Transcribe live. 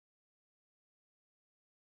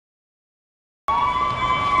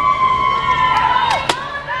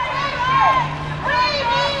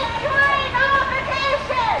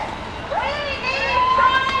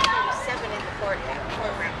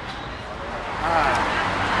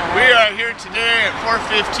here today at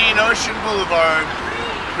 415 Ocean Boulevard,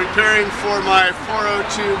 preparing for my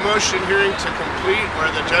 402 motion hearing to complete, where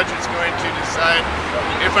the judge is going to decide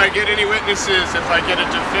if I get any witnesses, if I get a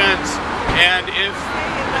defense, and if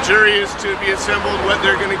the jury is to be assembled, what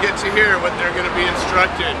they're going to get to hear, what they're going to be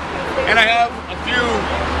instructed. And I have a few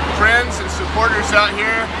friends and supporters out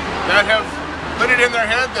here that have put it in their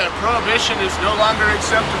head that prohibition is no longer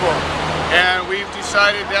acceptable. And we've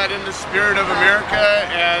decided that in the spirit of America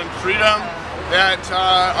and freedom, that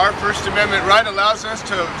our First Amendment right allows us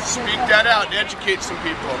to speak that out and educate some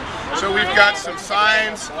people. So we've got some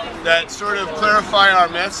signs that sort of clarify our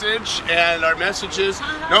message, and our message is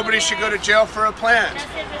nobody should go to jail for a plant.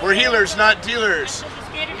 We're healers, not dealers.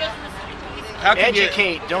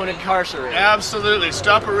 Educate, don't incarcerate. Absolutely.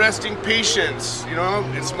 Stop arresting patients. You know,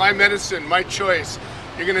 it's my medicine, my choice.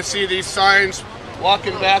 You're going to see these signs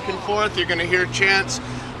walking back and forth. You're going to hear chants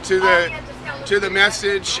to the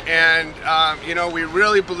message, and you know, we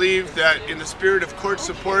really believe that in the spirit of court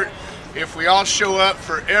support, if we all show up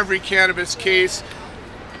for every cannabis case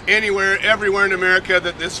anywhere, everywhere in America,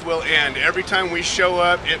 that this will end. Every time we show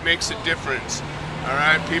up, it makes a difference. All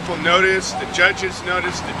right, people notice, the judges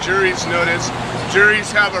notice, the juries notice.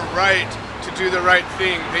 Juries have a right to do the right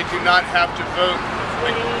thing. They do not have to vote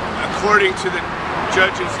according to the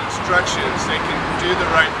judge's instructions. They can do the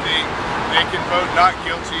right thing. They can vote not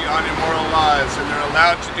guilty on immoral laws, and they're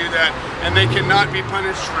allowed to do that, and they cannot be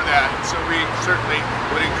punished for that. So we certainly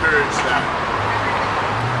would encourage that.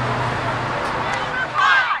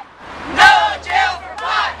 No jail for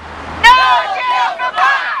pot! No jail for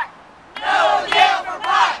pot! No jail for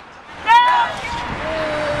pot! No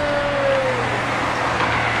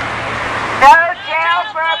jail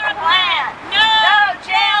for a plant! No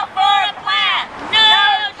jail for a plant! No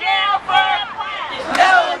jail for a plant!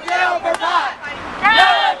 No jail for pot!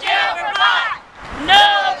 No jail for pot! No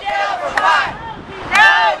jail for pot!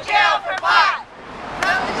 No jail for pot!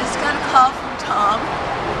 I just got a call from Tom,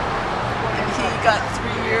 and he got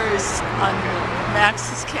 3 years on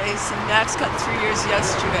Max's case, and Max got 3 years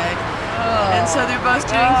yesterday. And so they're both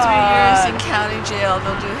doing 3 years in county jail.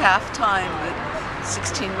 They'll do half time, but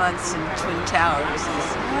 16 months in Twin Towers is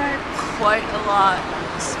quite a lot,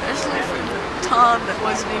 especially for Tom that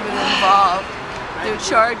wasn't even involved. Their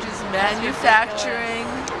charge is manufacturing.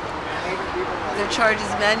 Their charge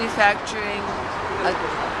is manufacturing a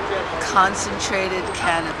concentrated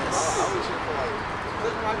cannabis.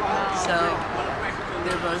 So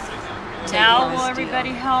they're both taking Now this will deal.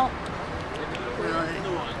 everybody help? Really?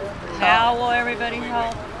 Now will everybody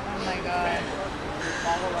help? Oh my God.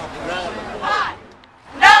 Pot!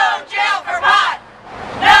 No jail for pot!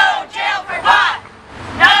 No jail for pot!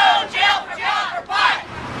 No jail for pot!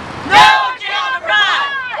 No jail for pot!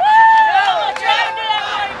 No jail for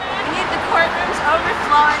pot! We need the courtrooms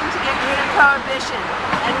overflowing to get rid of prohibition.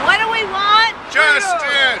 And what do we want?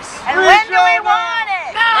 Justice! And when do we want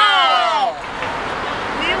it? Now!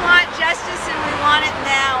 We want justice, and we want it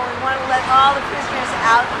now. We want to let all the prisoners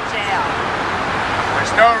out of jail.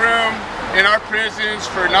 There's no room in our prisons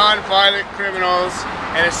for non-violent criminals,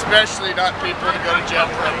 and especially not people to go to jail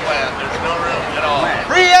for a plant. There's no room at all.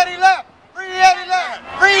 Free Eddie Left! Free Eddie Left!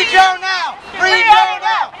 Free Joe now! Free Joe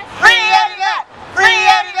now! Free Eddie Left! Free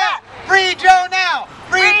Eddie Left! Free Joe now!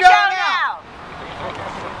 Free Joe now!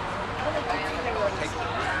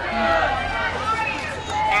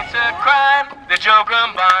 It's a crime that Joe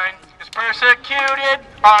Grumbine is persecuted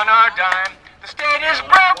on our dime. The state is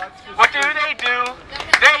broke, what do?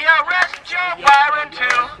 They arrest Joe Byron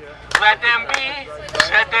too. Let them be,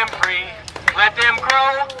 set them free. Let them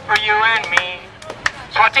grow for you and me.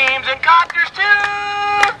 SWAT teams and copters too.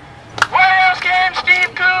 What else can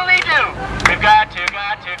Steve Cooley do? We've got to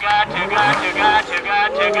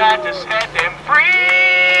set them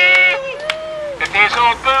free. If they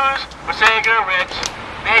sold booze or cigarettes,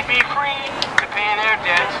 they'd be free to pay their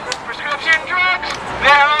debts. Prescription drugs,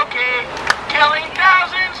 they're okay. Killing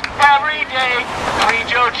thousands every day. Free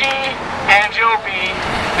Joe G and Joe B.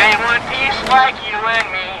 They want peace like you and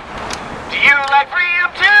me. Do you like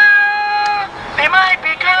freedom too? They might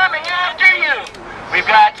be coming after you. We've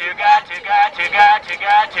got to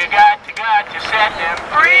set them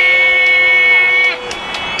free.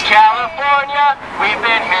 California, we've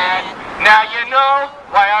been had. Now you know,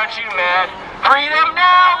 why aren't you mad? Freedom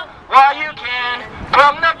now, while you can.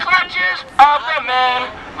 From the clutches of the men,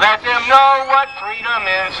 let them know what freedom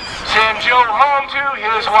is. Send Joe home to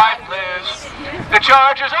his wife Liz. The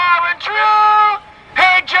charges aren't true.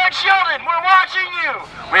 Hey, Judge Sheldon, we're watching you.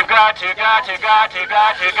 We've got to set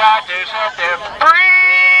them free.